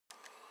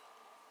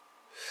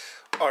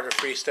Or the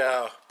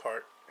freestyle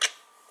part.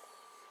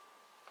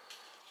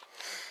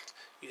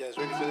 You guys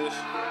ready for this?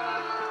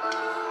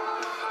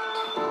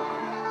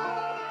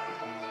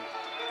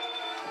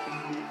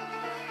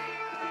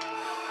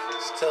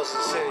 This tells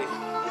the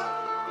city.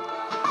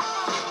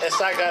 It's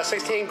like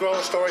 16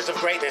 growing stories of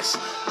greatness.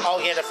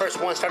 Oh yeah, the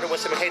first one started with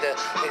some hater.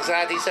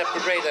 Anxiety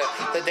separator.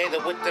 The data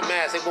with the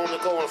mask. They want to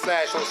go and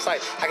flash on sight.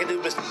 I can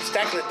do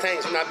stacking the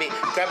things when I be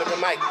grabbing the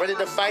mic. Ready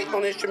to fight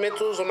on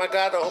instrumentals? Oh my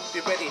God, I hope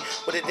you're ready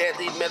with a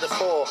deadly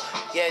metaphor.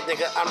 Yeah,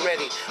 nigga, I'm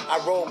ready.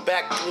 I rolled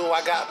back through,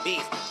 I got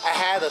beef. I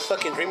had a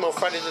fucking dream on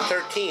Friday the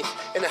 13th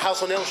in the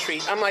house on Elm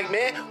Street. I'm like,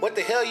 man, what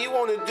the hell you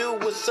want to do?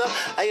 What's up?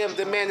 I am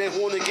the man that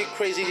want to get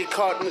crazy. They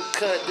caught in the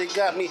cut. They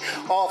got me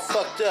all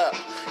fucked up.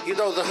 You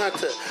know, the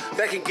hunter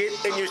that can get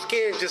in your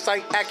skin just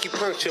like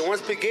acupuncture.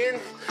 Once begin,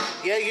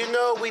 yeah, you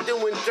know we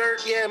doing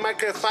dirt. Yeah,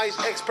 microfice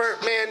expert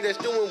man that's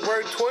doing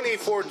work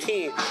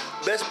 2014.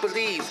 Best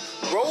believe.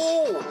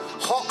 Roll,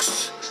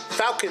 Hawks,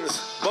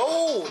 Falcons,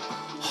 bowl.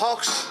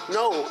 Hawks,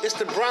 no, it's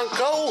the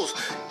Broncos.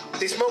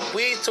 They smoke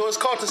weed, so it's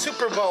called the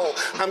Super Bowl.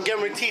 I'm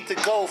guaranteed to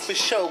go for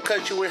show,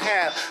 cut you in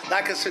half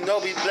like a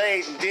Shinobi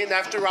blade, and then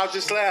after I'll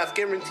just laugh,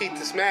 guaranteed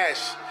to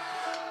smash.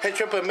 Head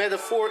trip a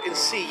metaphor and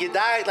C. You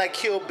died like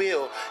Kill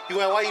Bill. You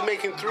went, why you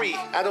making 3?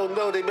 I don't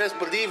know, they best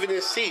believe it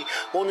in C.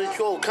 Want to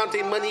troll, count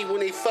their money when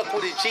they fuck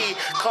with a G.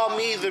 Call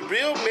me the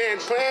real man,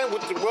 playing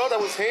with the world I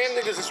was hand.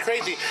 Niggas is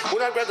crazy.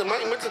 When I grab the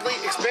mic, mentally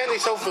expand they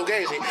so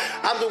fugazi.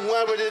 I'm the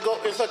one ready to go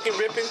and fucking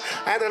ripping.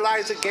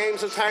 Analyze the game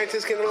so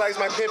scientists can analyze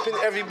my pimping.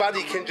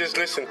 Everybody can just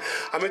listen.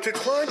 I'm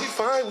intertwined,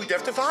 define, we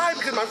deaf defy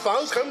because my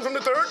files come from the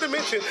 3rd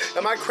dimension.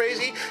 Am I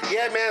crazy?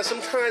 Yeah, man,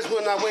 sometimes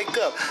when I wake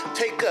up,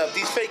 take up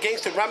these fake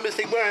gangster rhymes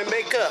they wear and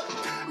makeup.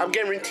 I'm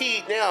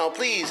guaranteed now,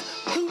 please.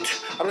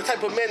 Hoot. I'm the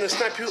type of man to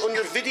snipe you on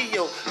your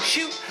video.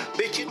 Shoot.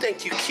 Bitch, you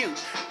think you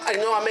cute. I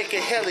know I make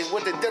it heli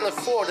with the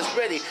Delafour that's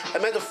ready. A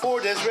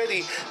metaphor that's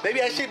ready.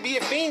 Maybe I should be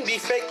a fiend, be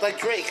fake like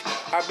Drake.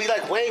 I'll be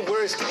like Wayne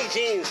wearing skinny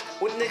jeans.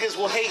 What niggas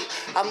will hate.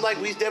 I'm like,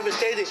 we's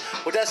devastated.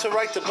 Well, that's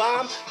alright to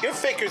bomb. You're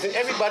fakers and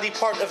everybody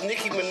part of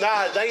Nicki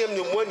Minaj. I am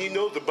the one you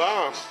know the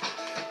bomb.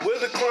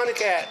 Where's the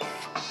chronic at?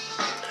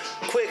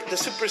 Quick, the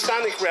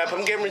supersonic rap,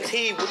 I'm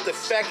guaranteed with the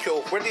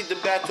factual, ready to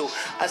battle.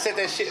 I said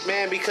that shit,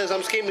 man, because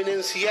I'm scheming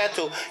in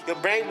Seattle. Your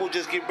brain will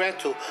just get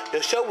rental.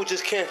 Your show will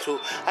just cancel.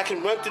 I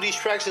can run through these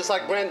tracks just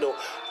like Randall.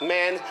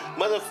 Man,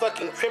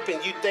 motherfucking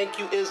tripping. You think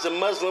you is a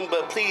Muslim,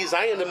 but please,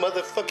 I am the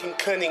motherfucking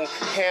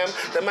Cunningham.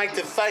 The mic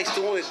device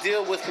to want to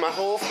deal with my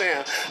whole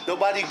fam.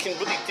 Nobody can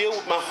really deal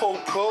with my whole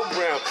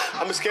program.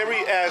 I'm a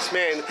scary ass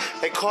man.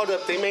 They called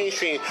up they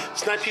mainstream.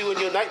 Snipe you in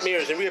your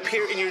nightmares and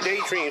reappear in your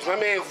daydreams. My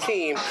man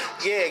team,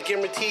 yeah,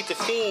 guaranteed to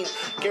fiend,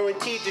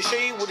 guaranteed to show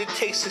you what it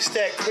takes to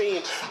stack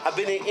cream. I've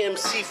been an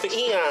MC for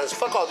eons.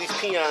 Fuck all these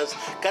peons.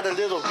 Got a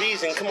little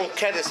reason. Come on,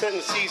 cat, it's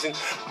hunting season.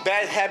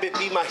 Bad habit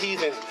be my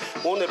heathen.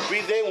 Wanna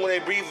breathe in when they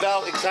breathe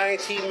out.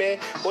 Anxiety, man.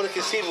 Wanna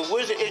conceive it.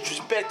 Where's the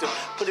introspective?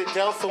 Put it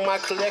down for my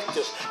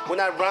collective. When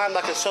I rhyme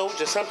like a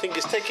soldier, something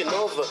is taking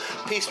over.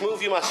 Peace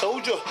move, you my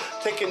soldier.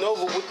 Taking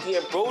over with the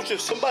ambrosia.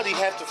 Somebody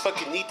have to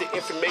fucking need the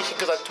information,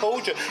 cause I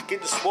told you,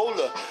 get the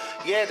swoller.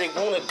 Yeah, they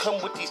wanna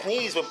come with these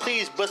knees, but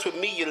please bust with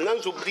me, your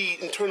lungs will bleed,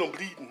 internal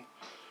bleeding.